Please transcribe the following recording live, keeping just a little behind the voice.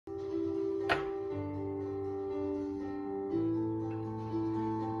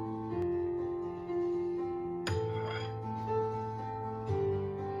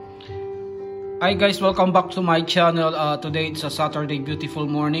Hi guys, welcome back to my channel. Today it's a Saturday beautiful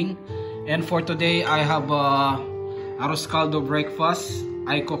morning, and for today I have Arozcaldo breakfast.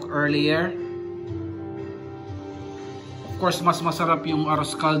 I cook earlier. Of course, mas masarap yung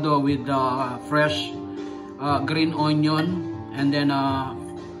Arozcaldo with fresh green onion and then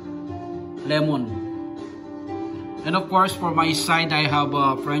lemon. And of course, for my side I have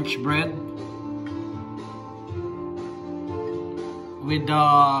French bread with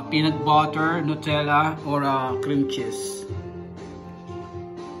peanut butter, Nutella, or cream cheese,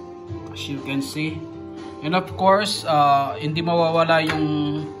 as you can see. And of course, hindi mawawala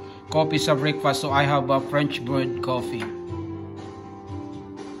yung coffee sa breakfast, so I have a French bread coffee.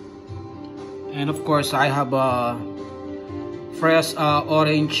 And of course, I have fresh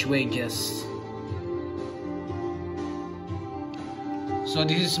orange wedges. So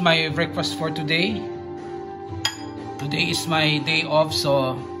this is my breakfast for today. Today is my day off,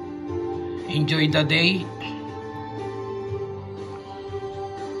 so enjoy the day.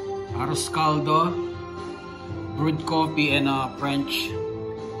 Arozcaldo, brewed coffee, and French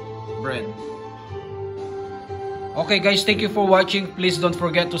bread. Okay guys, thank you for watching. Please don't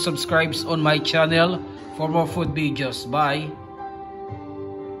forget to subscribe on my channel for more food videos. Bye.